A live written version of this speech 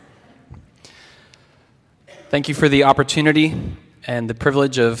Thank you for the opportunity and the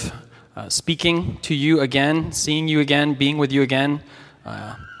privilege of speaking to you again, seeing you again, being with you again.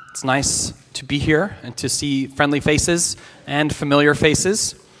 It's nice to be here and to see friendly faces and familiar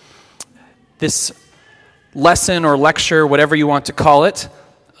faces. This lesson or lecture, whatever you want to call it,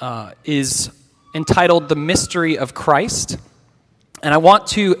 is entitled The Mystery of Christ. And I want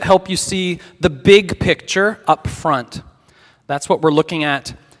to help you see the big picture up front. That's what we're looking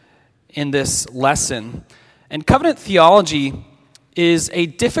at in this lesson. And covenant theology is a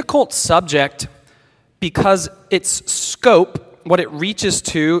difficult subject because its scope, what it reaches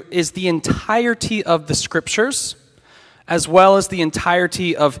to, is the entirety of the scriptures as well as the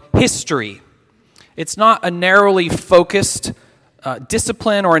entirety of history. It's not a narrowly focused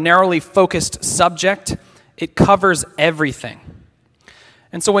discipline or a narrowly focused subject. It covers everything.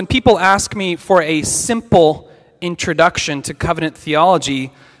 And so when people ask me for a simple introduction to covenant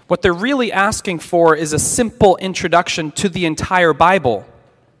theology, what they're really asking for is a simple introduction to the entire Bible.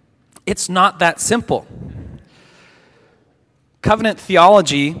 It's not that simple. Covenant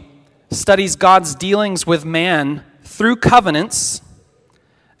theology studies God's dealings with man through covenants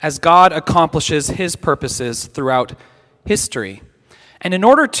as God accomplishes his purposes throughout history. And in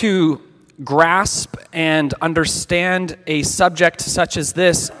order to grasp and understand a subject such as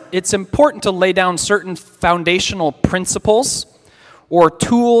this, it's important to lay down certain foundational principles or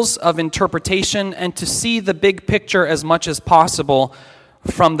tools of interpretation and to see the big picture as much as possible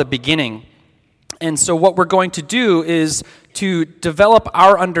from the beginning. And so what we're going to do is to develop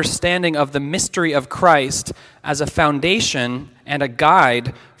our understanding of the mystery of Christ as a foundation and a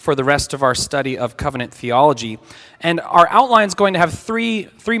guide for the rest of our study of covenant theology. And our outline is going to have three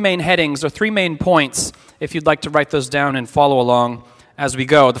main headings or three main points, if you'd like to write those down and follow along as we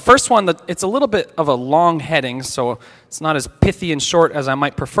go. The first one, it's a little bit of a long heading, so it's not as pithy and short as I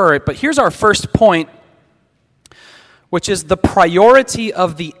might prefer it. But here's our first point, which is the priority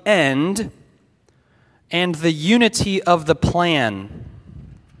of the end and the unity of the plan.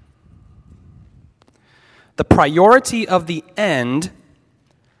 The priority of the end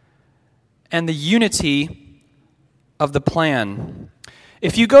and the unity of the plan.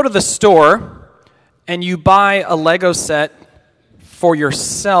 If you go to the store and you buy a Lego set for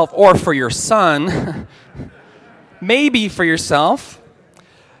yourself or for your son, maybe for yourself,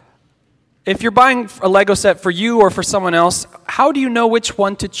 if you're buying a Lego set for you or for someone else, how do you know which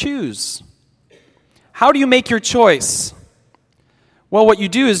one to choose? How do you make your choice? Well, what you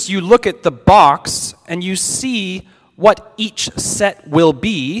do is you look at the box and you see what each set will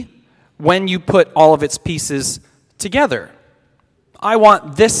be when you put all of its pieces together. I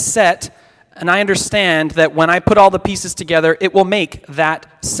want this set, and I understand that when I put all the pieces together, it will make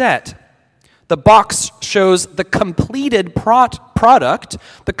that set. The box shows the completed product,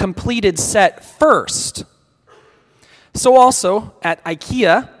 the completed set first. So also at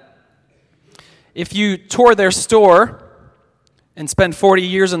IKEA, if you tour their store and spend 40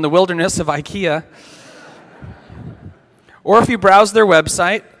 years in the wilderness of IKEA, or if you browse their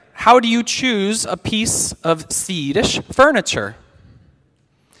website, how do you choose a piece of Swedish furniture?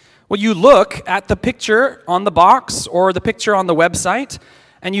 Well, you look at the picture on the box or the picture on the website,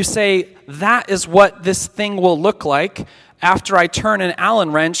 and you say, that is what this thing will look like after I turn an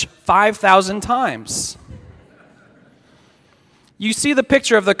Allen wrench 5,000 times. You see the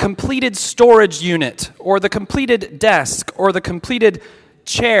picture of the completed storage unit or the completed desk or the completed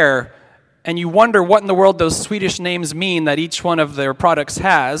chair, and you wonder what in the world those Swedish names mean that each one of their products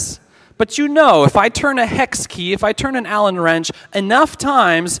has. But you know, if I turn a hex key, if I turn an Allen wrench enough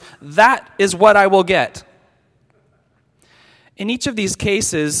times, that is what I will get. In each of these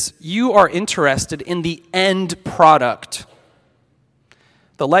cases, you are interested in the end product,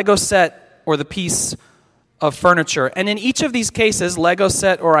 the Lego set or the piece of furniture. And in each of these cases, Lego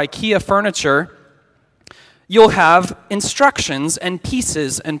set or IKEA furniture, you'll have instructions and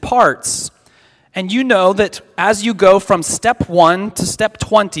pieces and parts. And you know that as you go from step 1 to step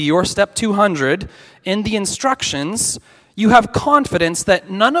 20 or step 200 in the instructions, you have confidence that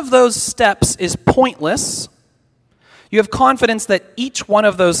none of those steps is pointless. You have confidence that each one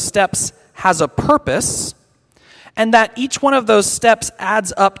of those steps has a purpose, and that each one of those steps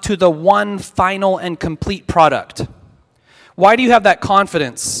adds up to the one final and complete product. Why do you have that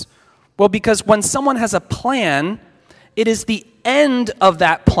confidence? Well, because when someone has a plan, it is the end of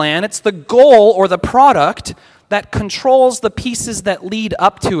that plan, it's the goal or the product that controls the pieces that lead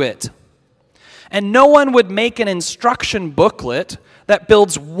up to it. And no one would make an instruction booklet that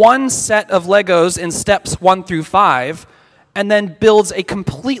builds one set of Legos in steps 1 through 5 and then builds a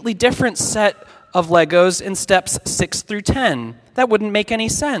completely different set of Legos in steps 6 through 10. That wouldn't make any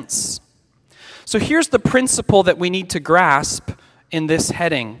sense. So here's the principle that we need to grasp in this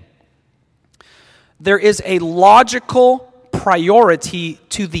heading. There is a logical priority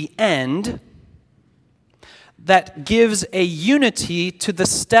to the end that gives a unity to the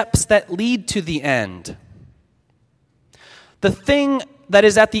steps that lead to the end. The thing that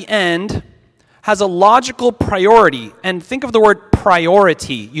is at the end has a logical priority. And think of the word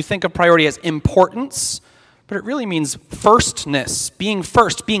priority. You think of priority as importance, but it really means firstness, being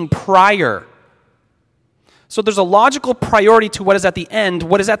first, being prior. So there's a logical priority to what is at the end.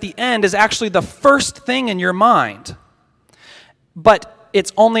 What is at the end is actually the first thing in your mind. But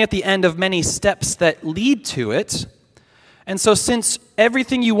it's only at the end of many steps that lead to it. And so since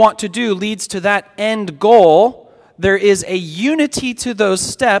everything you want to do leads to that end goal, there is a unity to those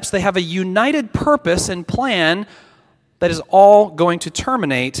steps. They have a united purpose and plan that is all going to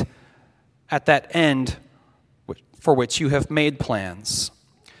terminate at that end for which you have made plans.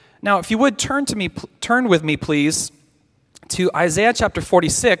 Now, if you would turn with me, please, to Isaiah chapter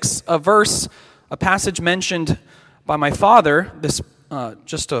 46, a passage mentioned by my father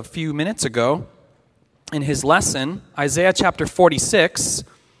just a few minutes ago in his lesson, Isaiah chapter 46.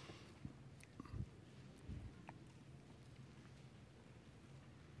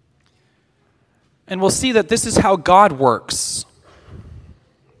 And we'll see that this is how God works.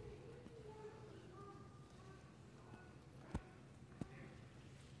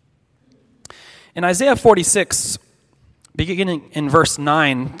 In Isaiah 46, beginning in verse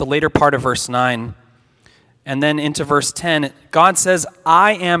 9, the later part of verse 9, and then into verse 10, God says,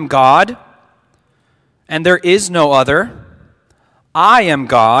 I am God, and there is no other. I am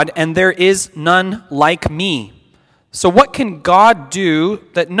God, and there is none like me. So what can God do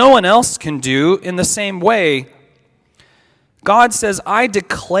that no one else can do in the same way? God says, I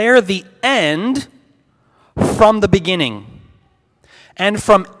declare the end from the beginning, and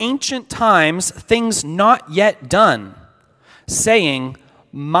from ancient times things not yet done, saying,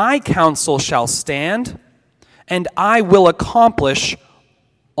 my counsel shall stand, and I will accomplish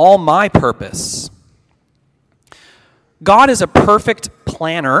all my purpose. God is a perfect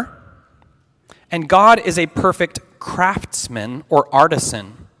planner, and God is a perfect craftsman or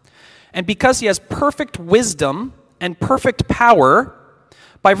artisan. And because he has perfect wisdom and perfect power,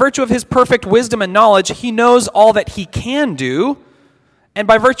 by virtue of his perfect wisdom and knowledge, he knows all that he can do, and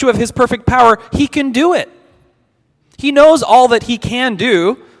by virtue of his perfect power, he can do it. He knows all that he can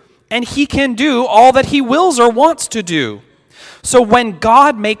do, and he can do all that he wills or wants to do. So when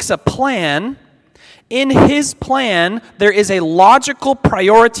God makes a plan, in his plan, there is a logical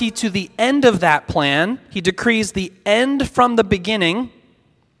priority to the end of that plan. He decrees the end from the beginning.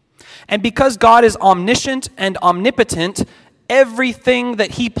 And because God is omniscient and omnipotent, everything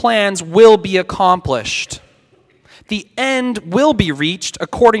that he plans will be accomplished. The end will be reached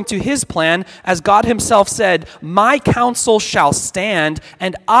according to his plan, as God himself said, my counsel shall stand,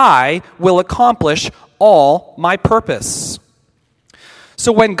 and I will accomplish all my purpose.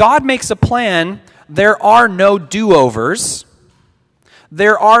 So when God makes a plan, there are no do-overs,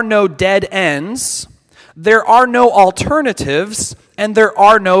 there are no dead ends, there are no alternatives, and there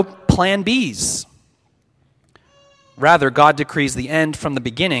are no plan Bs. Rather, God decrees the end from the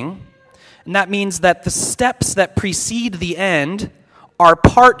beginning, and that means that the steps that precede the end are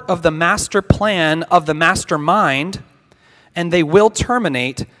part of the master plan of the master mind, and they will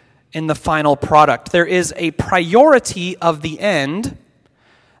terminate in the final product. There is a priority of the end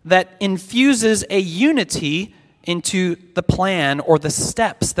that infuses a unity into the plan or the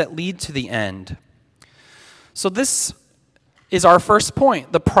steps that lead to the end. So this is our first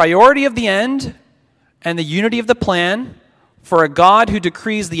point, the priority of the end and the unity of the plan for a God who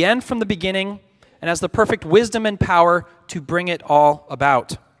decrees the end from the beginning and has the perfect wisdom and power to bring it all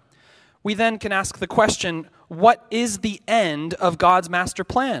about. We then can ask the question, what is the end of God's master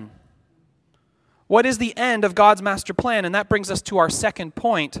plan? What is the end of God's master plan? And that brings us to our second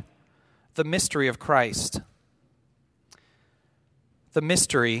point, the mystery of Christ. The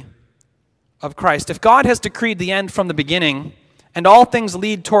mystery of Christ. If God has decreed the end from the beginning, and all things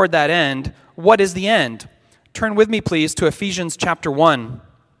lead toward that end, what is the end? Turn with me, please, to Ephesians chapter 1.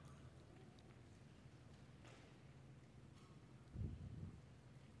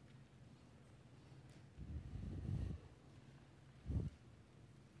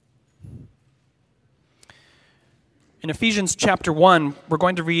 In Ephesians chapter 1, we're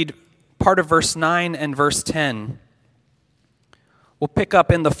going to read part of verse 9 and verse 10. We'll pick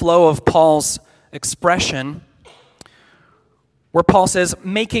up in the flow of Paul's expression, where Paul says,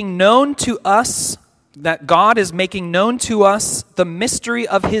 making known to us, that God is making known to us the mystery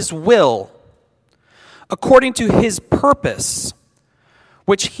of his will, according to his purpose,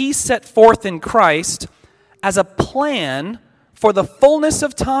 which he set forth in Christ as a plan for the fullness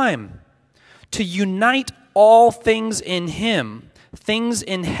of time, to unite all things in him, things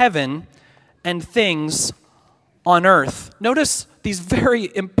in heaven and things on earth. Notice these very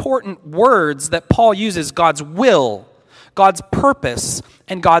important words that Paul uses: God's will, God's purpose,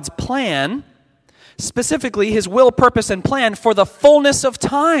 and God's plan. Specifically, his will, purpose, and plan for the fullness of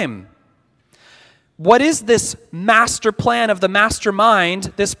time. What is this master plan of the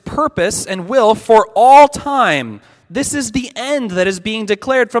mastermind, this purpose and will for all time? This is the end that is being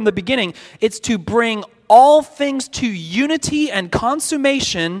declared from the beginning. It's to bring all things to unity and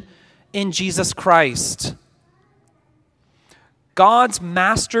consummation in Jesus Christ. God's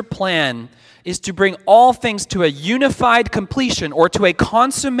master plan is to bring all things to a unified completion or to a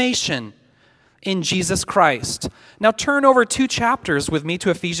consummation in Jesus Christ. Now turn over 2 chapters with me to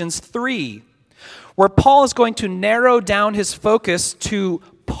Ephesians 3, where Paul is going to narrow down his focus to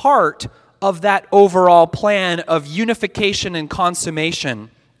part of that overall plan of unification and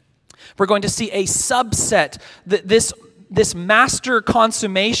consummation. We're going to see a subset, this master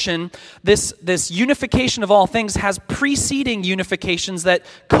consummation, this unification of all things has preceding unifications that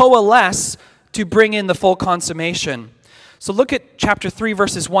coalesce to bring in the full consummation. So look at chapter 3,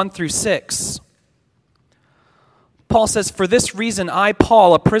 verses 1 through 6. Paul says, "For this reason I,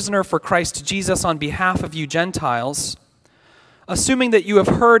 Paul, a prisoner for Christ Jesus, on behalf of you Gentiles, assuming that you have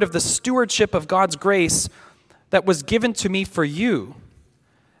heard of the stewardship of God's grace that was given to me for you,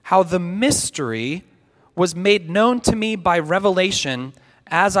 how the mystery was made known to me by revelation,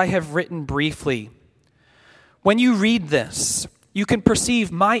 as I have written briefly. When you read this, you can perceive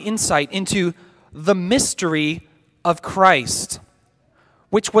my insight into the mystery of Christ,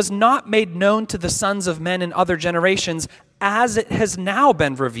 which was not made known to the sons of men in other generations, as it has now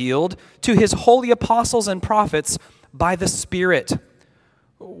been revealed to his holy apostles and prophets by the Spirit."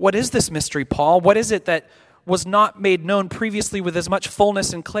 What is this mystery, Paul? What is it that was not made known previously with as much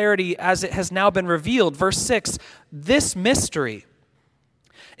fullness and clarity as it has now been revealed? Verse 6, "This mystery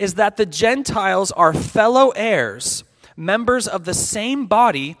is that the Gentiles are fellow heirs, members of the same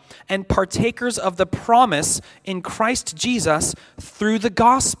body, and partakers of the promise in Christ Jesus through the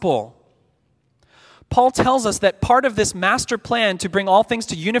gospel." Paul tells us that part of this master plan to bring all things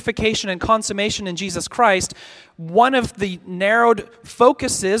to unification and consummation in Jesus Christ, one of the narrowed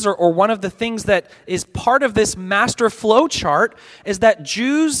focuses, or one of the things that is part of this master flow chart, is that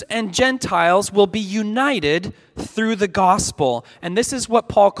Jews and Gentiles will be united through the gospel. And this is what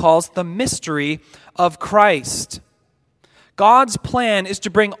Paul calls the mystery of Christ. God's plan is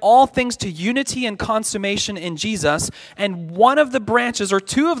to bring all things to unity and consummation in Jesus, and one of the branches, or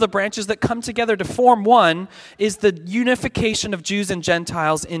 2 of the branches that come together to form one, is the unification of Jews and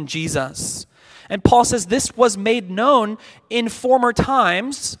Gentiles in Jesus. And Paul says this was made known in former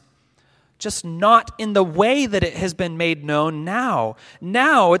times, just not in the way that it has been made known now.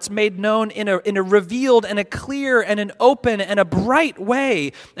 Now it's made known in a revealed and a clear and an open and a bright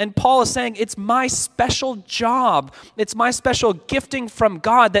way. And Paul is saying, it's my special job. It's my special gifting from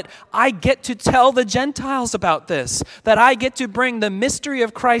God that I get to tell the Gentiles about this, that I get to bring the mystery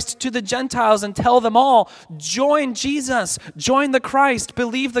of Christ to the Gentiles and tell them all, join Jesus, join the Christ,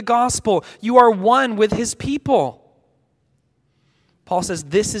 believe the gospel. You are one with his people. Paul says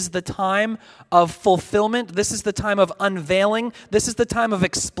this is the time of fulfillment. This is the time of unveiling. This is the time of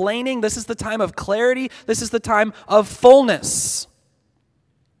explaining. This is the time of clarity. This is the time of fullness.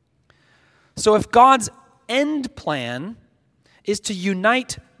 So if God's end plan is to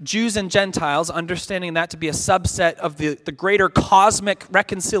unite Jews and Gentiles, understanding that to be a subset of the greater cosmic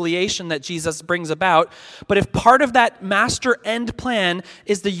reconciliation that Jesus brings about, but if part of that master end plan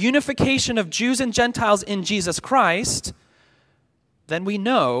is the unification of Jews and Gentiles in Jesus Christ, then we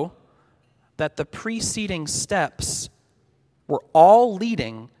know that the preceding steps were all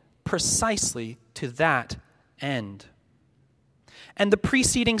leading precisely to that end. And the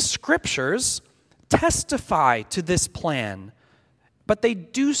preceding scriptures testify to this plan, but they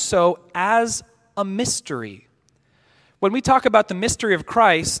do so as a mystery. When we talk about the mystery of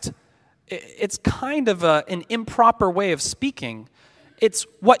Christ, it's kind of an improper way of speaking. It's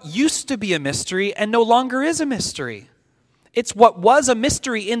what used to be a mystery and no longer is a mystery. It's what was a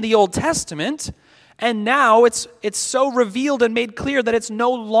mystery in the Old Testament, and now it's so revealed and made clear that it's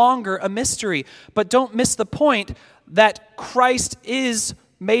no longer a mystery. But don't miss the point that Christ is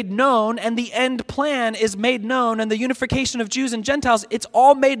made known, and the end plan is made known, and the unification of Jews and Gentiles, it's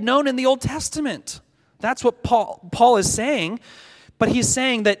all made known in the Old Testament. That's what Paul is saying. But he's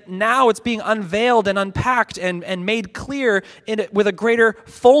saying that now it's being unveiled and unpacked and made clear with a greater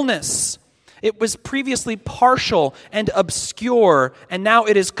fullness. It was previously partial and obscure, and now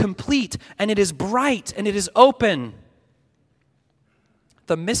it is complete, and it is bright, and it is open.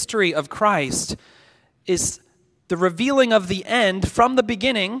 The mystery of Christ is the revealing of the end from the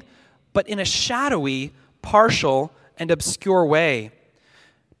beginning, but in a shadowy, partial, and obscure way.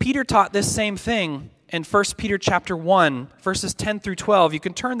 Peter taught this same thing in 1 Peter chapter 1, verses 10 through 12. You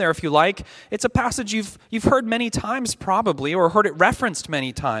can turn there if you like. It's a passage you've heard many times probably, or heard it referenced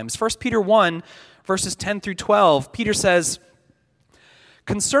many times. 1 Peter 1, verses 10 through 12. Peter says,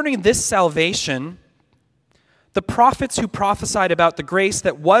 "Concerning this salvation, the prophets who prophesied about the grace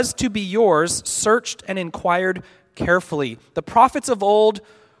that was to be yours searched and inquired carefully." The prophets of old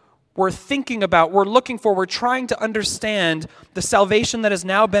were thinking about, were looking for, were trying to understand the salvation that has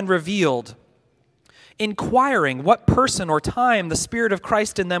now been revealed, inquiring what person or time the Spirit of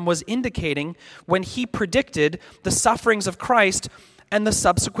Christ in them was indicating when he predicted the sufferings of Christ and the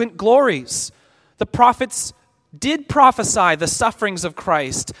subsequent glories. The prophets did prophesy the sufferings of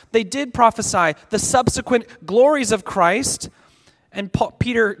Christ. They did prophesy the subsequent glories of Christ. And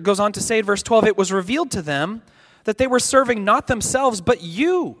Peter goes on to say in verse 12, "It was revealed to them that they were serving not themselves but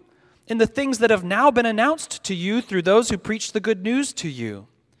you in the things that have now been announced to you through those who preach the good news to you."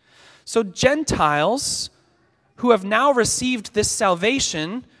 So Gentiles who have now received this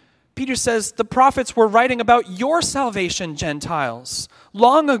salvation, Peter says the prophets were writing about your salvation, Gentiles,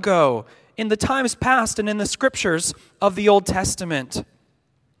 long ago, in the times past and in the scriptures of the Old Testament.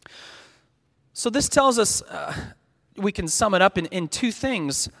 So this tells us, we can sum it up in two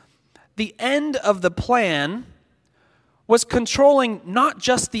things. The end of the plan was controlling not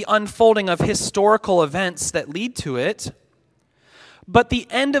just the unfolding of historical events that lead to it, but the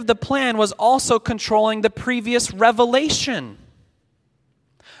end of the plan was also controlling the previous revelation.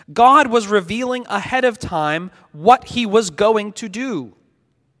 God was revealing ahead of time what he was going to do.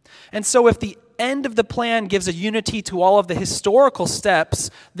 And so if the end of the plan gives a unity to all of the historical steps,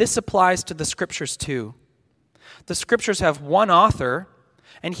 this applies to the scriptures too. The scriptures have one author,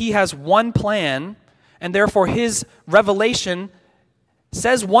 and he has one plan, and therefore his revelation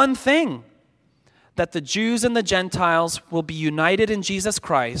says one thing: that the Jews and the Gentiles will be united in Jesus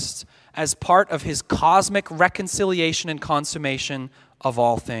Christ as part of his cosmic reconciliation and consummation of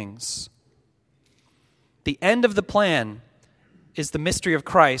all things. The end of the plan is the mystery of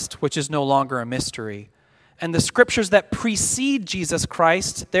Christ, which is no longer a mystery. And the scriptures that precede Jesus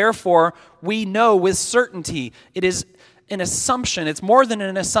Christ, therefore, we know with certainty. It is an assumption. It's more than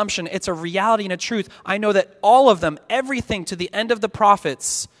an assumption. It's a reality and a truth. I know that all of them, everything to the end of the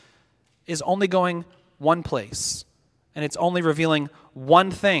prophets, is only going one place. And it's only revealing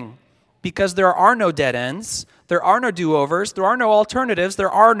one thing. Because there are no dead ends, there are no do-overs, there are no alternatives, there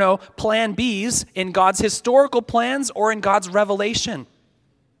are no plan Bs in God's historical plans or in God's revelation.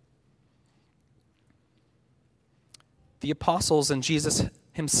 The apostles and Jesus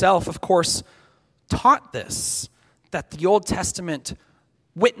himself, of course, taught this, that the Old Testament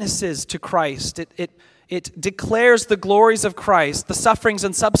witnesses to Christ. It declares the glories of Christ, the sufferings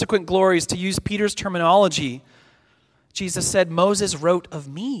and subsequent glories, to use Peter's terminology. Jesus said, "Moses wrote of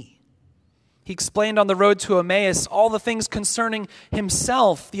me." He explained on the road to Emmaus all the things concerning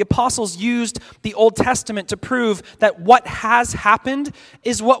himself. The apostles used the Old Testament to prove that what has happened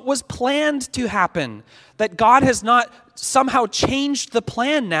is what was planned to happen. That God has not somehow changed the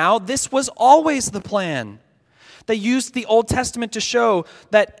plan now. This was always the plan. They used the Old Testament to show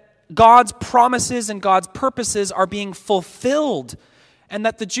that God's promises and God's purposes are being fulfilled, and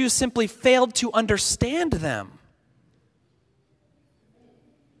that the Jews simply failed to understand them.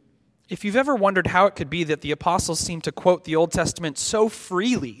 If you've ever wondered how it could be that the apostles seem to quote the Old Testament so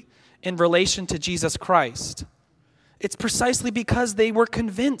freely in relation to Jesus Christ, it's precisely because they were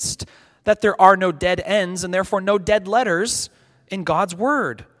convinced that there are no dead ends and therefore no dead letters in God's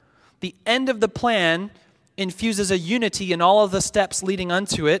Word. The end of the plan infuses a unity in all of the steps leading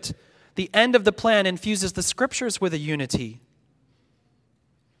unto it. The end of the plan infuses the Scriptures with a unity.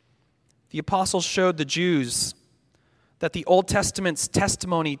 The apostles showed the Jews that the Old Testament's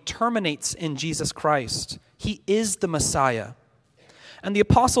testimony terminates in Jesus Christ. He is the Messiah. And the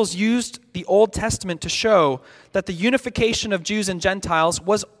apostles used the Old Testament to show that the unification of Jews and Gentiles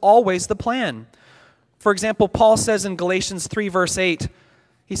was always the plan. For example, Paul says in Galatians 3, verse 8,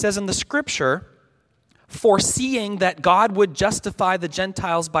 he says, "In the Scripture, foreseeing that God would justify the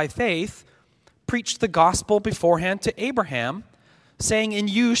Gentiles by faith, preached the gospel beforehand to Abraham, saying, 'In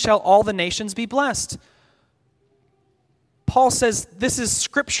you shall all the nations be blessed.'" Paul says this is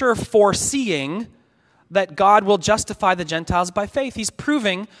Scripture foreseeing that God will justify the Gentiles by faith. He's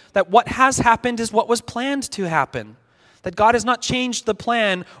proving that what has happened is what was planned to happen. That God has not changed the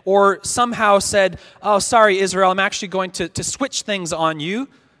plan or somehow said, oh, sorry, Israel, I'm actually going to switch things on you.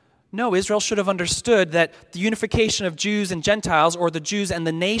 No, Israel should have understood that the unification of Jews and Gentiles, or the Jews and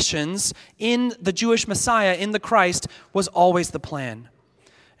the nations, in the Jewish Messiah, in the Christ, was always the plan.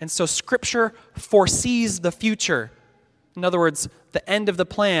 And so Scripture foresees the future. In other words, the end of the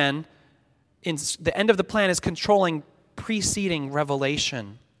plan is controlling preceding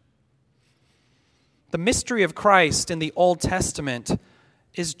revelation. The mystery of Christ in the Old Testament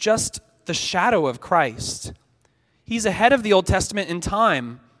is just the shadow of Christ. He's ahead of the Old Testament in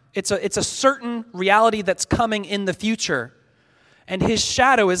time. It's a certain reality that's coming in the future. And his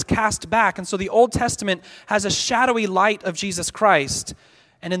shadow is cast back. And so the Old Testament has a shadowy light of Jesus Christ.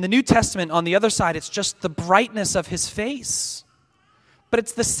 And in the New Testament, on the other side, it's just the brightness of his face. But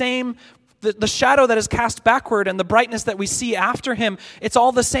it's the same, the shadow that is cast backward and the brightness that we see after him, it's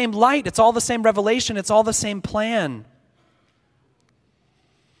all the same light, it's all the same revelation, it's all the same plan.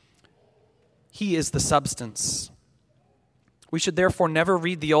 He is the substance. We should therefore never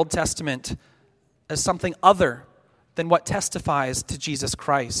read the Old Testament as something other than what testifies to Jesus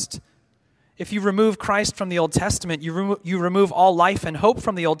Christ. If you remove Christ from the Old Testament, you remove all life and hope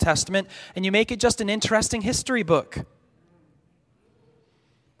from the Old Testament, and you make it just an interesting history book.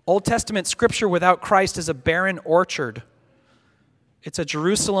 Old Testament Scripture without Christ is a barren orchard. It's a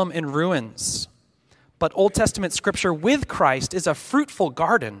Jerusalem in ruins. But Old Testament Scripture with Christ is a fruitful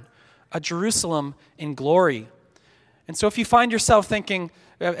garden, a Jerusalem in glory. And so if you find yourself thinking,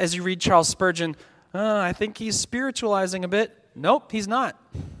 as you read Charles Spurgeon, I think he's spiritualizing a bit. Nope, he's not.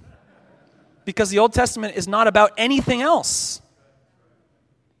 Because the Old Testament is not about anything else.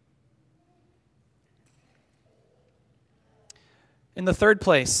 In the third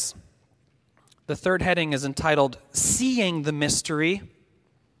place, the third heading is entitled, Seeing the Mystery.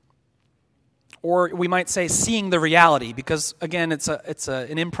 Or we might say seeing the reality, because again, it's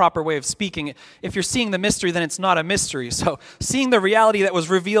an improper way of speaking. If you're seeing the mystery, then it's not a mystery. So seeing the reality that was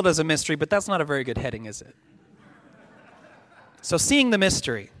revealed as a mystery, but that's not a very good heading, is it? So seeing the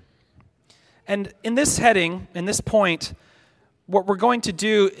mystery. And in this heading, in this point, what we're going to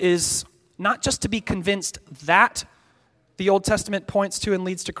do is not just to be convinced that the Old Testament points to and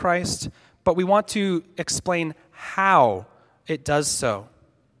leads to Christ, but we want to explain how it does so.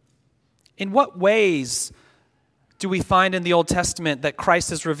 In what ways do we find in the Old Testament that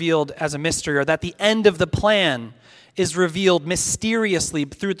Christ is revealed as a mystery, or that the end of the plan is revealed mysteriously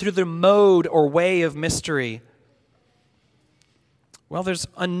through the mode or way of mystery? Well, there's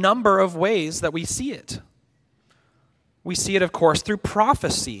a number of ways that we see it. We see it, of course, through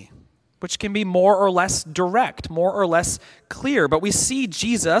prophecy, which can be more or less direct, more or less clear. But we see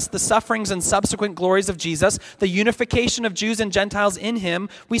Jesus, the sufferings and subsequent glories of Jesus, the unification of Jews and Gentiles in him.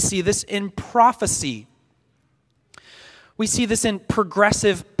 We see this in prophecy. We see this in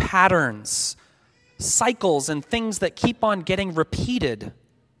progressive patterns, cycles, and things that keep on getting repeated.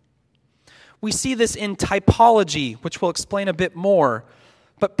 We see this in typology, which we'll explain a bit more.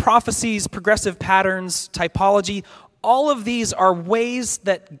 But prophecies, progressive patterns, typology, all of these are ways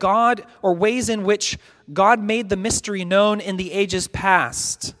that God, or ways in which God made the mystery known in the ages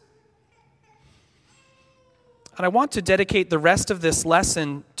past. And I want to dedicate the rest of this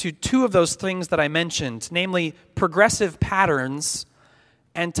lesson to two of those things that I mentioned, namely progressive patterns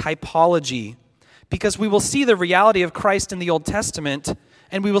and typology. Because we will see the reality of Christ in the Old Testament,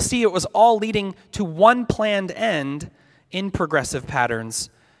 and we will see it was all leading to one planned end in progressive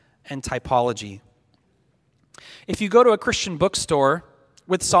patterns and typology. If you go to a Christian bookstore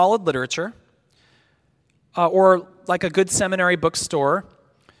with solid literature, or like a good seminary bookstore,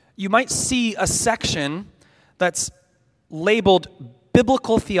 you might see a section that's labeled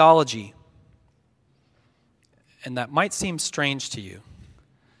biblical theology. And that might seem strange to you.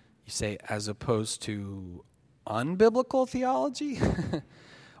 You say, as opposed to unbiblical theology?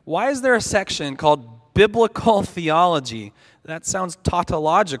 Why is there a section called biblical theology? That sounds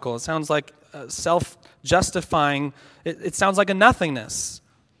tautological. It sounds like self-justifying. It sounds like a nothingness.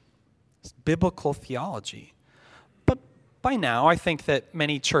 It's biblical theology. But by now, I think that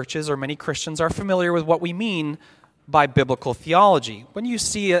many churches or many Christians are familiar with what we mean by biblical theology. When you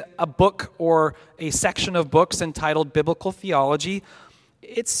see a book or a section of books entitled Biblical Theology,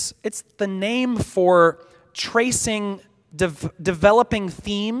 it's the name for tracing developing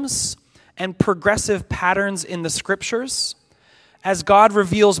themes and progressive patterns in the Scriptures as God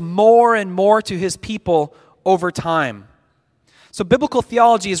reveals more and more to his people over time. So biblical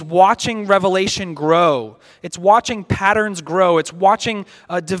theology is watching revelation grow. It's watching patterns grow. It's watching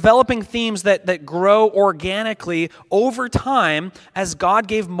developing themes that grow organically over time as God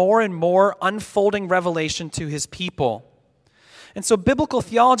gave more and more unfolding revelation to his people. And so biblical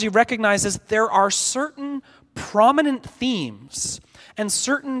theology recognizes there are certain prominent themes and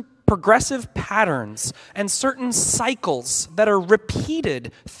certain progressive patterns and certain cycles that are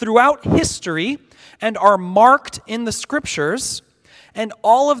repeated throughout history and are marked in the Scriptures, and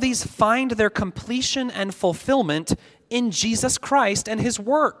all of these find their completion and fulfillment in Jesus Christ and His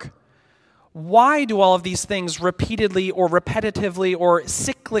work. Why do all of these things repeatedly or repetitively or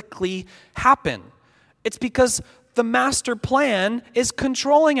cyclically happen? It's because the master plan is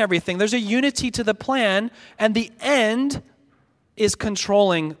controlling everything. There's a unity to the plan, and the end is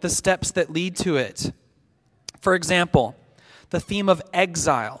controlling the steps that lead to it. For example, the theme of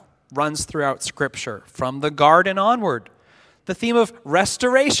exile runs throughout Scripture, from the garden onward. The theme of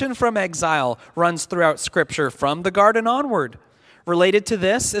restoration from exile runs throughout Scripture, from the garden onward. Related to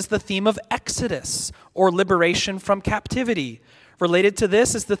this is the theme of Exodus, or liberation from captivity. Related to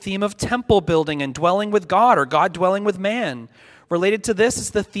this is the theme of temple building and dwelling with God, or God dwelling with man. Related to this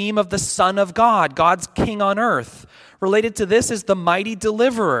is the theme of the Son of God, God's King on earth. Related to this is the mighty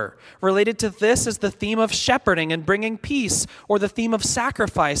deliverer. Related to this is the theme of shepherding and bringing peace, or the theme of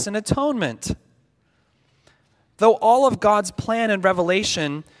sacrifice and atonement. Though all of God's plan and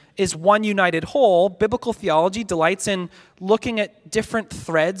revelation is one united whole, biblical theology delights in looking at different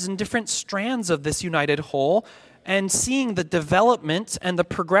threads and different strands of this united whole and seeing the development and the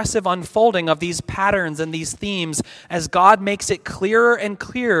progressive unfolding of these patterns and these themes as God makes it clearer and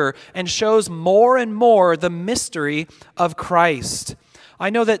clearer and shows more and more the mystery of Christ. I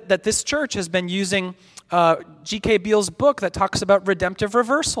know that this church has been using G.K. Beale's book that talks about redemptive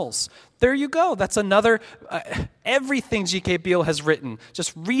reversals. There you go. That's another, everything G.K. Beale has written.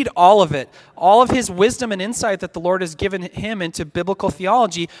 Just read all of it. All of his wisdom and insight that the Lord has given him into biblical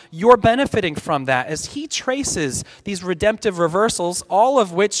theology, you're benefiting from that as he traces these redemptive reversals, all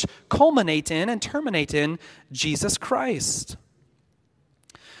of which culminate in and terminate in Jesus Christ.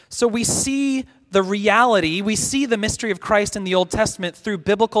 So we see the reality, we see the mystery of Christ in the Old Testament through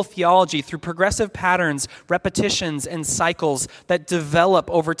biblical theology, through progressive patterns, repetitions, and cycles that develop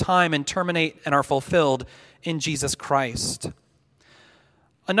over time and terminate and are fulfilled in Jesus Christ.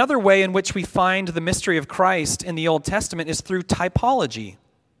 Another way in which we find the mystery of Christ in the Old Testament is through typology.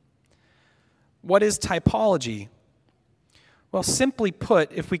 What is typology? Well, simply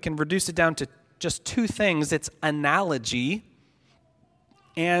put, if we can reduce it down to just two things, it's analogy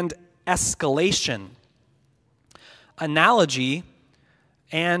and escalation. Analogy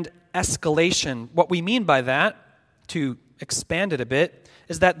and escalation. What we mean by that, to expand it a bit,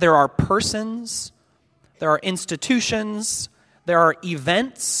 is that there are persons, there are institutions, there are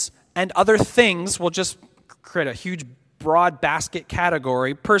events, and other things. We'll just create a huge broad basket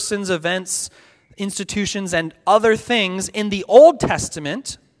category. Persons, events, institutions, and other things in the Old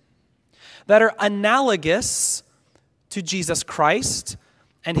Testament that are analogous to Jesus Christ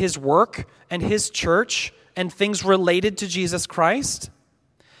and His work and His church and things related to Jesus Christ.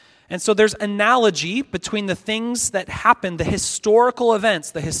 And so there's analogy between the things that happen, the historical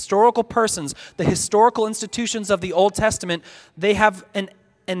events, the historical persons, the historical institutions of the Old Testament. They have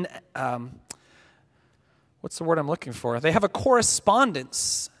what's the word I'm looking for? They have a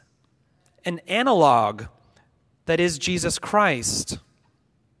correspondence, an analog that is Jesus Christ.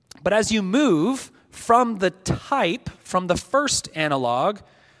 But as you move from the type, from the first analog,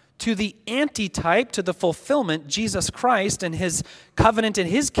 to the antitype, to the fulfillment, Jesus Christ and His covenant and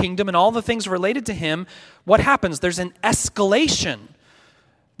His kingdom and all the things related to Him, what happens? There's an escalation.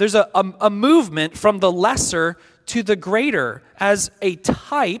 There's a movement from the lesser to the greater. As a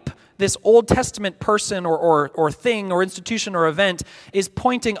type, this Old Testament person or thing or institution or event is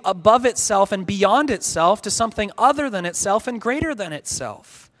pointing above itself and beyond itself to something other than itself and greater than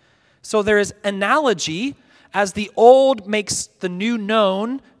itself. So there is analogy as the old makes the new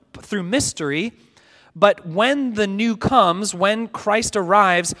known through mystery, but when the new comes, when Christ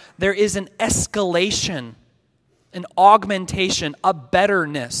arrives, there is an escalation, an augmentation, a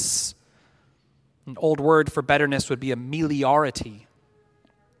betterness. An old word for betterness would be ameliority.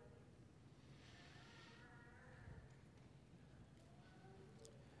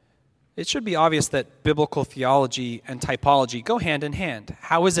 It should be obvious that biblical theology and typology go hand in hand.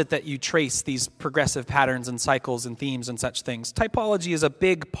 How is it that you trace these progressive patterns and cycles and themes and such things? Typology is a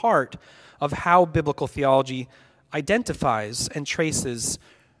big part of how biblical theology identifies and traces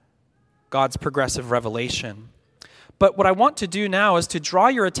God's progressive revelation. But what I want to do now is to draw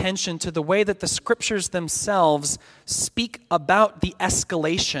your attention to the way that the Scriptures themselves speak about the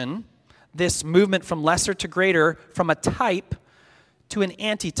escalation, this movement from lesser to greater, from a type to an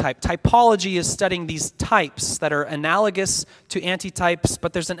antitype. Typology is studying these types that are analogous to antitypes,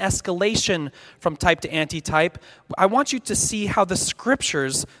 but there's an escalation from type to antitype. I want you to see how the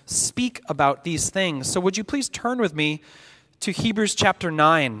scriptures speak about these things. So would you please turn with me to Hebrews chapter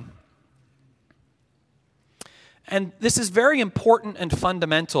 9. And this is very important and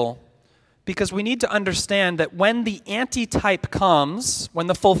fundamental because we need to understand that when the antitype comes, when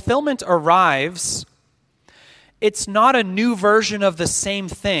the fulfillment arrives, it's not a new version of the same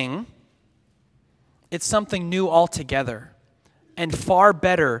thing. It's something new altogether and far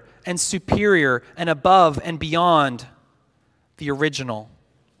better and superior and above and beyond the original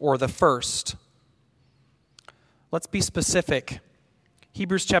or the first. Let's be specific.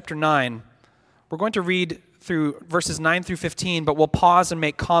 Hebrews chapter 9. We're going to read through verses 9 through 15, but we'll pause and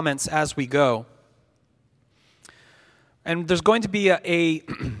make comments as we go. And there's going to be a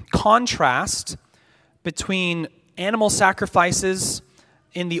contrast between animal sacrifices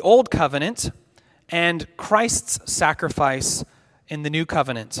in the Old Covenant and Christ's sacrifice in the New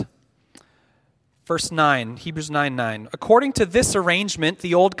Covenant. Verse 9, Hebrews 9:9. According to this arrangement,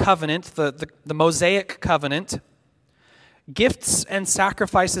 the Old Covenant, the Mosaic Covenant, gifts and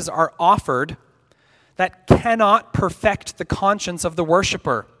sacrifices are offered that cannot perfect the conscience of the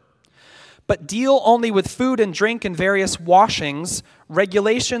worshiper, but deal only with food and drink and various washings,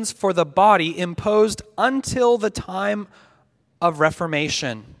 regulations for the body imposed until the time of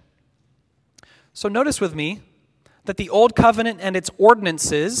Reformation. So notice with me that the Old Covenant and its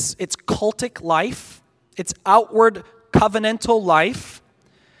ordinances, its cultic life, its outward covenantal life,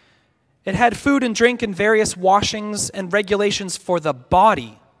 it had food and drink and various washings and regulations for the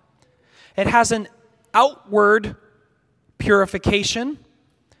body. It has an outward purification,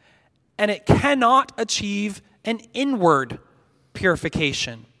 and it cannot achieve an inward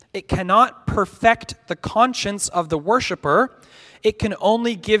purification. It cannot perfect the conscience of the worshiper. It can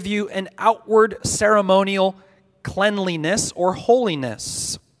only give you an outward ceremonial cleanliness or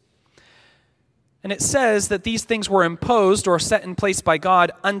holiness. And it says that these things were imposed or set in place by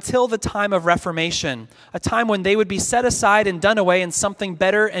God until the time of Reformation, a time when they would be set aside and done away and something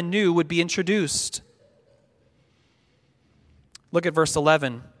better and new would be introduced. Look at verse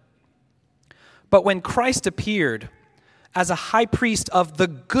 11. But when Christ appeared as a high priest of the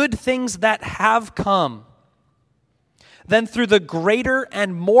good things that have come, then through the greater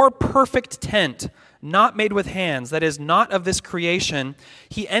and more perfect tent, not made with hands, that is, not of this creation,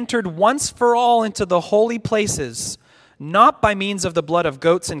 he entered once for all into the holy places, not by means of the blood of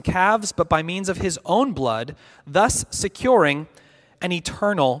goats and calves, but by means of his own blood, thus securing an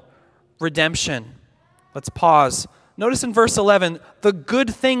eternal redemption. Let's pause. Notice in verse 11, the good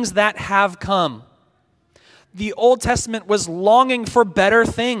things that have come. The Old Testament was longing for better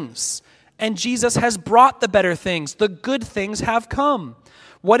things, and Jesus has brought the better things. The good things have come.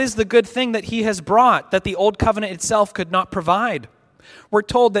 What is the good thing that he has brought that the Old Covenant itself could not provide? We're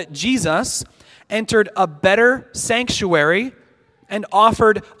told that Jesus entered a better sanctuary and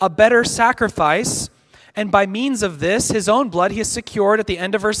offered a better sacrifice, and by means of this, his own blood, he has secured at the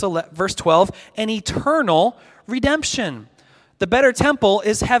end of verse 12, an eternal redemption. The better temple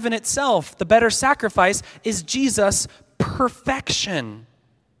is heaven itself. The better sacrifice is Jesus' perfection,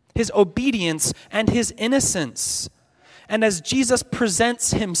 his obedience, and his innocence. And as Jesus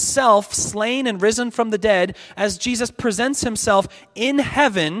presents himself slain and risen from the dead, as Jesus presents himself in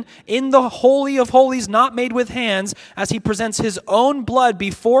heaven, in the Holy of Holies not made with hands, as he presents his own blood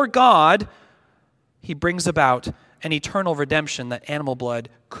before God, he brings about an eternal redemption that animal blood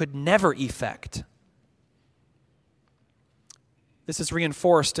could never effect. This is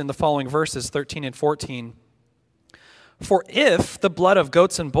reinforced in the following verses, 13 and 14. For if the blood of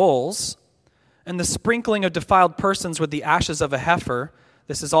goats and bulls and the sprinkling of defiled persons with the ashes of a heifer,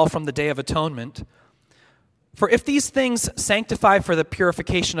 this is all from the Day of Atonement, for if these things sanctify for the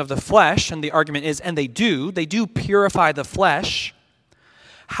purification of the flesh, and the argument is, and they do purify the flesh,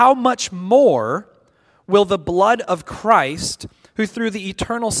 how much more will the blood of Christ, who through the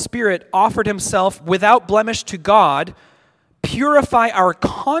eternal Spirit offered himself without blemish to God, purify our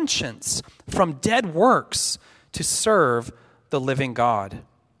conscience from dead works to serve the living God?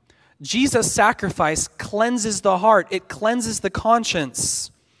 Jesus' sacrifice cleanses the heart. It cleanses the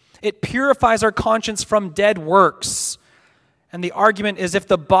conscience. It purifies our conscience from dead works. And the argument is, if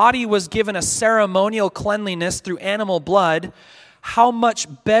the body was given a ceremonial cleanliness through animal blood, how much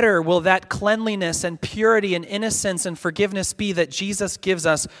better will that cleanliness and purity and innocence and forgiveness be that Jesus gives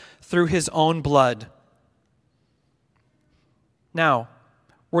us through his own blood? Now,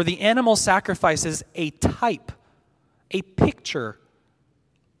 were the animal sacrifices a type, a picture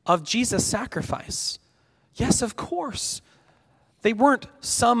of Jesus' sacrifice? Yes, of course. They weren't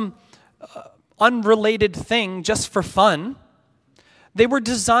some unrelated thing just for fun. They were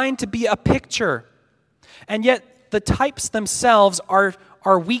designed to be a picture. And yet the types themselves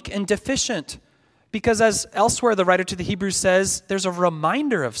are weak and deficient. Because as elsewhere the writer to the Hebrews says, there's a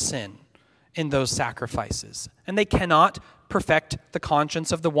reminder of sin in those sacrifices. And they cannot perfect the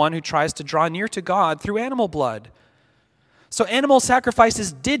conscience of the one who tries to draw near to God through animal blood. So animal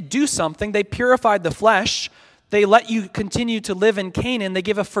sacrifices did do something. They purified the flesh. They let you continue to live in Canaan. They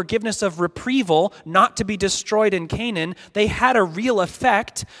give a forgiveness of reprieval, not to be destroyed in Canaan. They had a real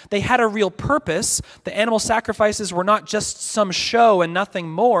effect. They had a real purpose. The animal sacrifices were not just some show and nothing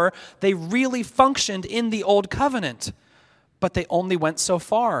more. They really functioned in the old covenant. But they only went so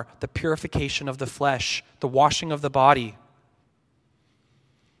far. The purification of the flesh, the washing of the body.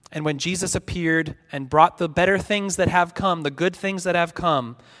 And when Jesus appeared and brought the better things that have come, the good things that have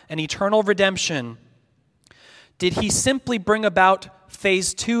come, and eternal redemption, did he simply bring about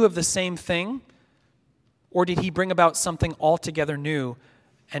phase 2 of the same thing? Or did he bring about something altogether new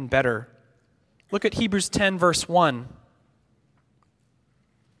and better? Look at Hebrews 10, verse 1.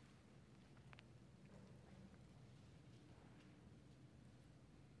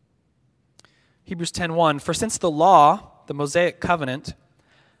 Hebrews 10:1, for since the law, the Mosaic covenant,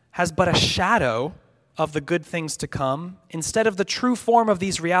 has but a shadow of the good things to come, instead of the true form of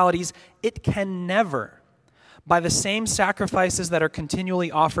these realities, it can never, by the same sacrifices that are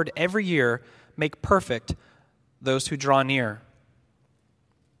continually offered every year, make perfect those who draw near.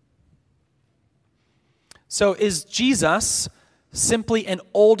 So is Jesus simply an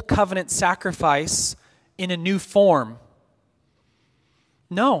old covenant sacrifice in a new form?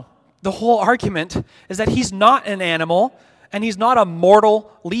 No. The whole argument is that he's not an animal and he's not a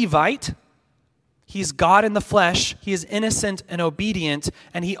mortal Levite. He's God in the flesh. He is innocent and obedient,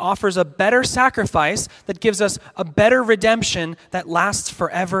 and he offers a better sacrifice that gives us a better redemption that lasts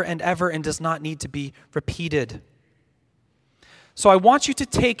forever and ever and does not need to be repeated. So I want you to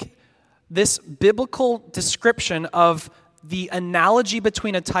take this biblical description of the analogy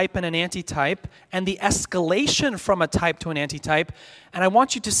between a type and an antitype and the escalation from a type to an antitype, and I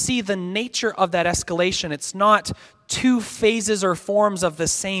want you to see the nature of that escalation. It's not two phases or forms of the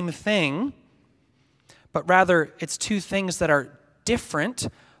same thing, but rather it's two things that are different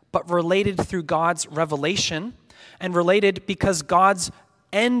but related through God's revelation, and related because God's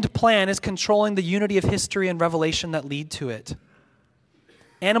end plan is controlling the unity of history and revelation that lead to it.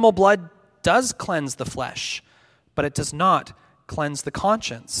 Animal blood does cleanse the flesh, but it does not cleanse the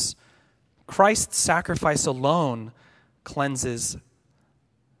conscience. Christ's sacrifice alone cleanses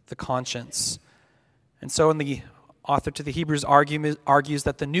the conscience. And so the author to the Hebrews argues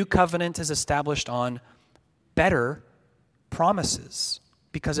that the new covenant is established on better promises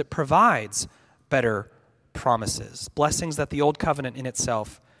because it provides better promises, blessings that the old covenant in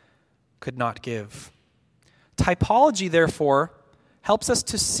itself could not give. Typology, therefore, helps us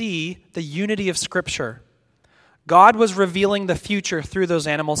to see the unity of Scripture. God was revealing the future through those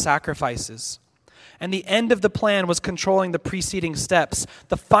animal sacrifices. And the end of the plan was controlling the preceding steps.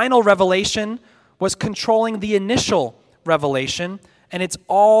 The final revelation was controlling the initial revelation, and it's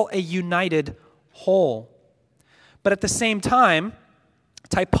all a united whole. But at the same time,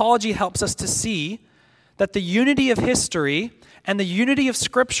 typology helps us to see that the unity of history and the unity of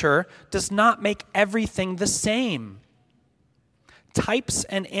Scripture does not make everything the same. Types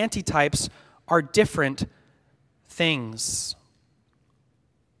and antitypes are different things.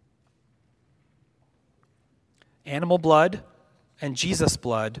 Animal blood and Jesus'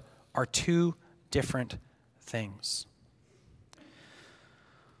 blood are two different things.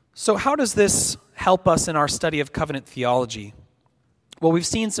 So how does this help us in our study of covenant theology? Well, we've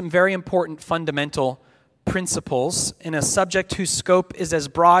seen some very important fundamental principles in a subject whose scope is as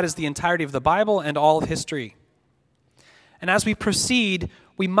broad as the entirety of the Bible and all of history. And as we proceed,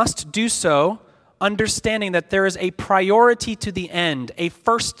 we must do so understanding that there is a priority to the end, a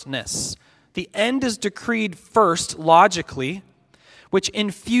firstness. The end is decreed first, logically, which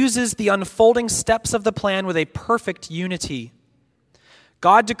infuses the unfolding steps of the plan with a perfect unity.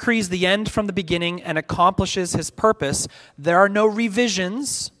 God decrees the end from the beginning and accomplishes his purpose. There are no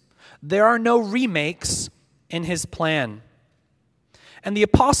revisions, there are no remakes in his plan. And the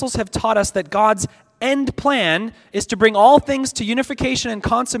apostles have taught us that God's end plan is to bring all things to unification and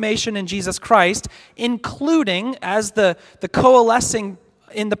consummation in Jesus Christ, including, as the coalescing,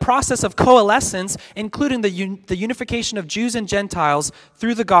 in the process of coalescence, including the unification of Jews and Gentiles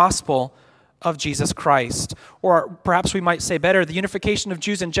through the gospel of Jesus Christ. Or perhaps we might say better, the unification of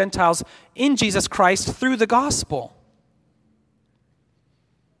Jews and Gentiles in Jesus Christ through the gospel.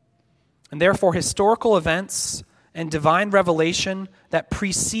 And therefore, historical events and divine revelation that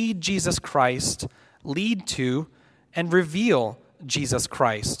precede Jesus Christ, lead to, and reveal Jesus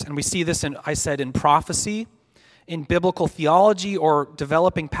Christ. And we see this in prophecy, in biblical theology or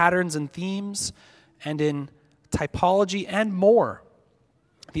developing patterns and themes, and in typology and more.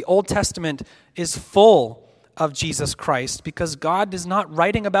 The Old Testament is full of Jesus Christ because God is not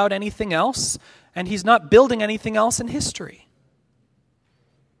writing about anything else, and he's not building anything else in history.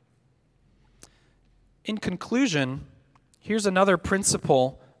 In conclusion, here's another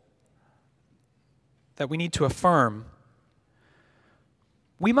principle that we need to affirm.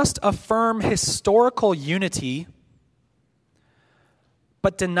 We must affirm historical unity,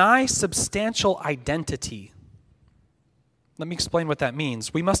 but deny substantial identity. Let me explain what that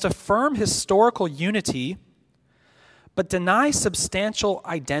means. We must affirm historical unity, but deny substantial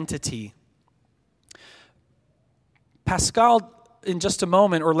identity. Pascal, in just a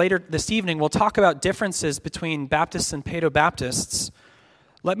moment or later this evening, will talk about differences between Baptists and Paedo-Baptists.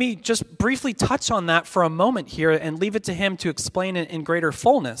 Let me just briefly touch on that for a moment here and leave it to him to explain it in greater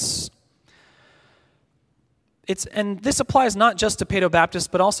fullness. And this applies not just to Paedo-Baptists,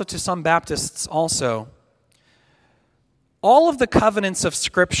 but also to some Baptists also. All of the covenants of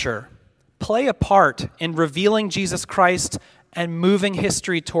Scripture play a part in revealing Jesus Christ and moving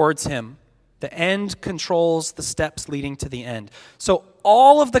history towards him. The end controls the steps leading to the end. So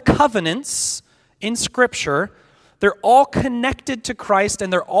all of the covenants in Scripture, they're all connected to Christ,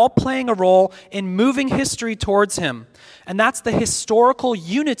 and they're all playing a role in moving history towards him. And that's the historical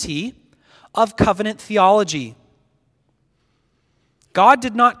unity of covenant theology. God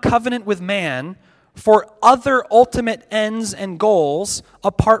did not covenant with man for other ultimate ends and goals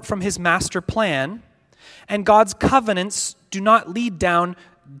apart from his master plan, and God's covenants do not lead down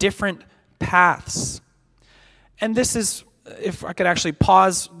different paths. And this is, if I could actually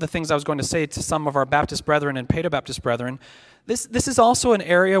pause the things I was going to say to some of our Baptist brethren and Paedo-Baptist brethren, this is also an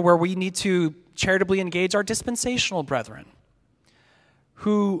area where we need to charitably engage our dispensational brethren,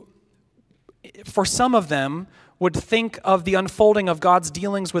 who, for some of them, would think of the unfolding of God's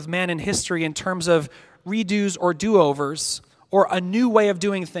dealings with man in history in terms of redos or do-overs, or a new way of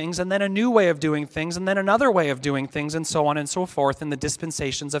doing things, and then a new way of doing things, and then another way of doing things, and so on and so forth in the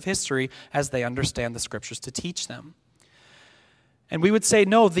dispensations of history as they understand the Scriptures to teach them. And we would say,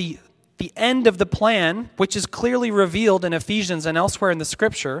 no, the end of the plan, which is clearly revealed in Ephesians and elsewhere in the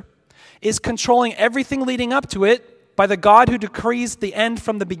Scripture, is controlling everything leading up to it by the God who decrees the end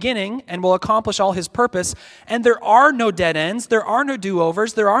from the beginning and will accomplish all his purpose. And there are no dead ends, there are no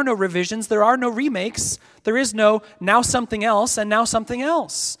do-overs, there are no revisions, there are no remakes. There is no now something else and now something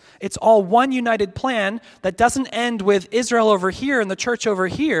else. It's all one united plan that doesn't end with Israel over here and the church over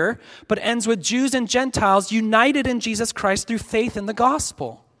here, but ends with Jews and Gentiles united in Jesus Christ through faith in the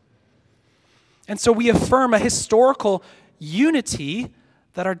gospel. And so we affirm a historical unity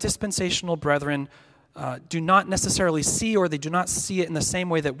that our dispensational brethren do not necessarily see, or they do not see it in the same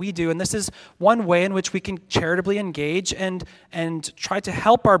way that we do. And this is one way in which we can charitably engage and try to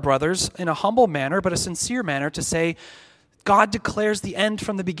help our brothers in a humble manner, but a sincere manner, to say, God declares the end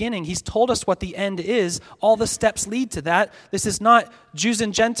from the beginning. He's told us what the end is. All the steps lead to that. This is not Jews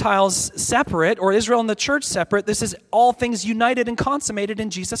and Gentiles separate, or Israel and the church separate. This is all things united and consummated in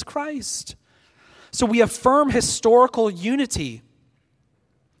Jesus Christ. So we affirm historical unity.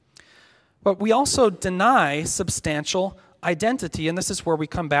 But we also deny substantial identity, and this is where we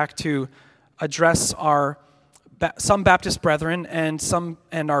come back to address some Baptist brethren and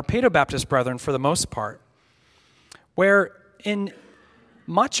our Paedo-Baptist brethren for the most part, where in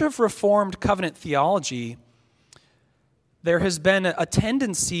much of Reformed covenant theology, there has been a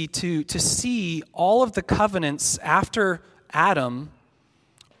tendency to see all of the covenants after Adam,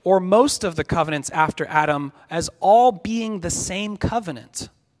 or most of the covenants after Adam, as all being the same covenant,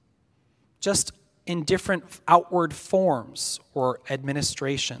 just in different outward forms or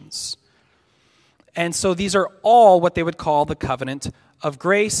administrations. And so these are all what they would call the covenant of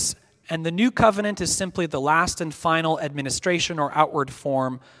grace, and the new covenant is simply the last and final administration or outward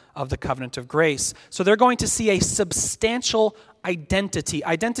form of the covenant of grace. So they're going to see a substantial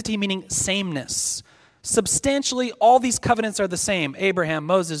identity meaning sameness. Substantially, all these covenants are the same. Abraham,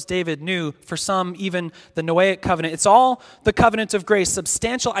 Moses, David, new, for some, even the Noahic covenant. It's all the covenant of grace,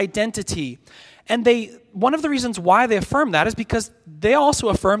 substantial identity. And one of the reasons why they affirm that is because they also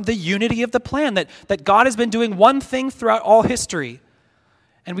affirm the unity of the plan, that God has been doing one thing throughout all history.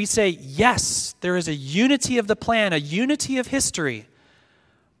 And we say, yes, there is a unity of the plan, a unity of history.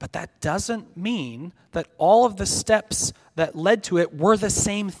 But that doesn't mean that all of the steps that led to it were the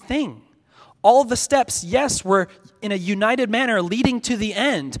same thing. All of the steps, yes, were in a united manner leading to the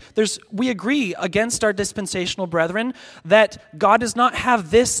end. We agree against our dispensational brethren that God does not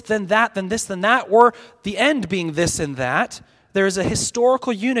have this, then that, then this, then that, or the end being this and that. There is a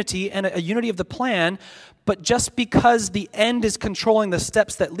historical unity and a unity of the plan, but just because the end is controlling the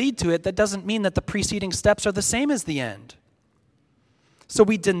steps that lead to it, that doesn't mean that the preceding steps are the same as the end. So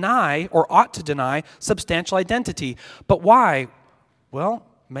we deny, or ought to deny, substantial identity. But why? Well,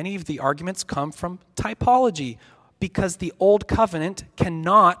 many of the arguments come from typology, because the old covenant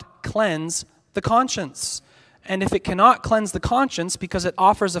cannot cleanse the conscience. And if it cannot cleanse the conscience because it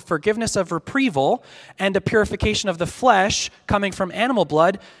offers a forgiveness of reprieval and a purification of the flesh coming from animal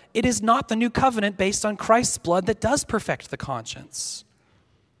blood, it is not the new covenant based on Christ's blood that does perfect the conscience.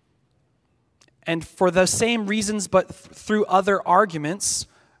 And for the same reasons, but through other arguments,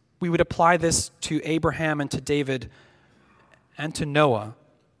 we would apply this to Abraham and to David and to Noah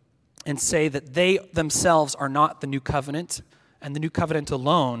and say that they themselves are not the new covenant, and the new covenant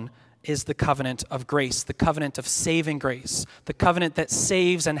alone is the covenant of grace, the covenant of saving grace, the covenant that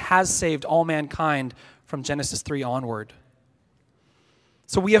saves and has saved all mankind from Genesis 3 onward.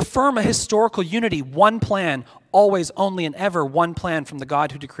 So we affirm a historical unity, one plan, always, only, and ever one plan from the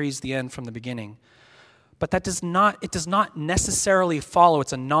God who decrees the end from the beginning. But it does not necessarily follow,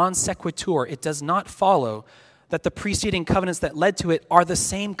 it's a non sequitur, it does not follow that the preceding covenants that led to it are the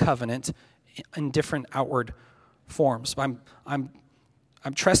same covenant in different outward forms. I'm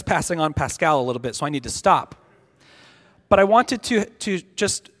trespassing on Pascal a little bit, so I need to stop. But I wanted to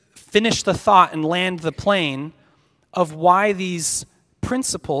just finish the thought and land the plane of why these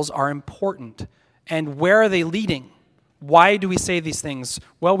principles are important and where are they leading. Why do we say these things?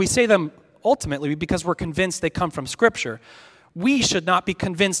 Well, we say them ultimately because we're convinced they come from Scripture. We should not be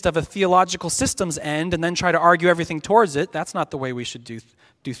convinced of a theological system's end and then try to argue everything towards it. That's not the way we should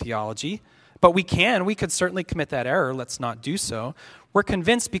do theology. But we could certainly commit that error. Let's not do so. We're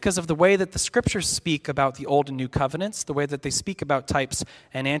convinced because of the way that the Scriptures speak about the Old and New Covenants, the way that they speak about types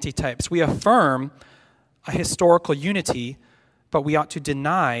and antitypes. We affirm a historical unity, but we ought to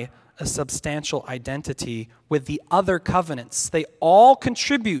deny a substantial identity with the other covenants. They all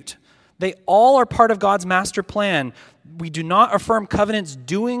contribute. They all are part of God's master plan. We do not affirm covenants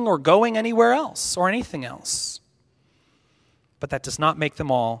doing or going anywhere else or anything else. But that does not make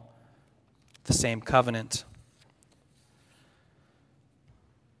them all the same covenant.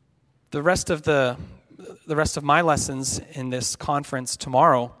 The rest of my lessons in this conference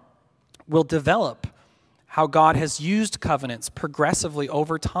tomorrow will develop how God has used covenants progressively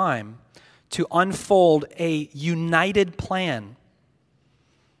over time to unfold a united plan,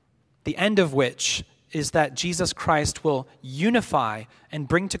 the end of which is that Jesus Christ will unify and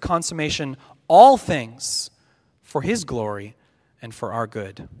bring to consummation all things for His glory and for our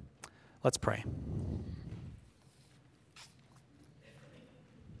good. Let's pray.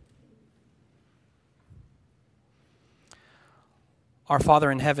 Our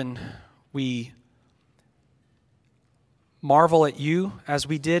Father in heaven, we marvel at you as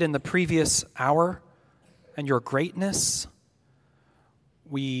we did in the previous hour and your greatness.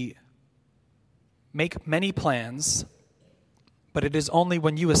 We make many plans, but it is only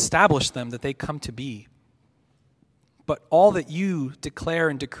when you establish them that they come to be. But all that you declare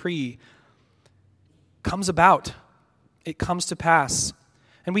and decree comes about. It comes to pass.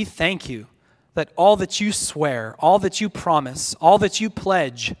 And we thank you that all that you swear, all that you promise, all that you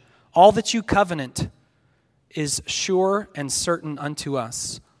pledge, all that you covenant is sure and certain unto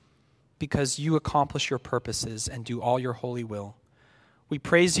us because you accomplish your purposes and do all your holy will. We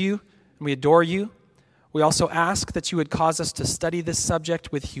praise you and we adore you. We also ask that you would cause us to study this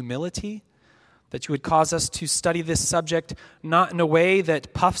subject with humility, that you would cause us to study this subject not in a way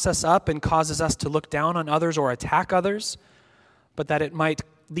that puffs us up and causes us to look down on others or attack others, but that it might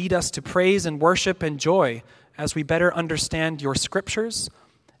lead us to praise and worship and joy as we better understand your scriptures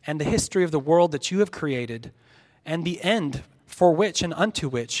and the history of the world that you have created and the end for which and unto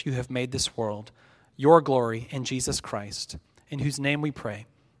which you have made this world, your glory in Jesus Christ, in whose name we pray.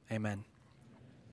 Amen.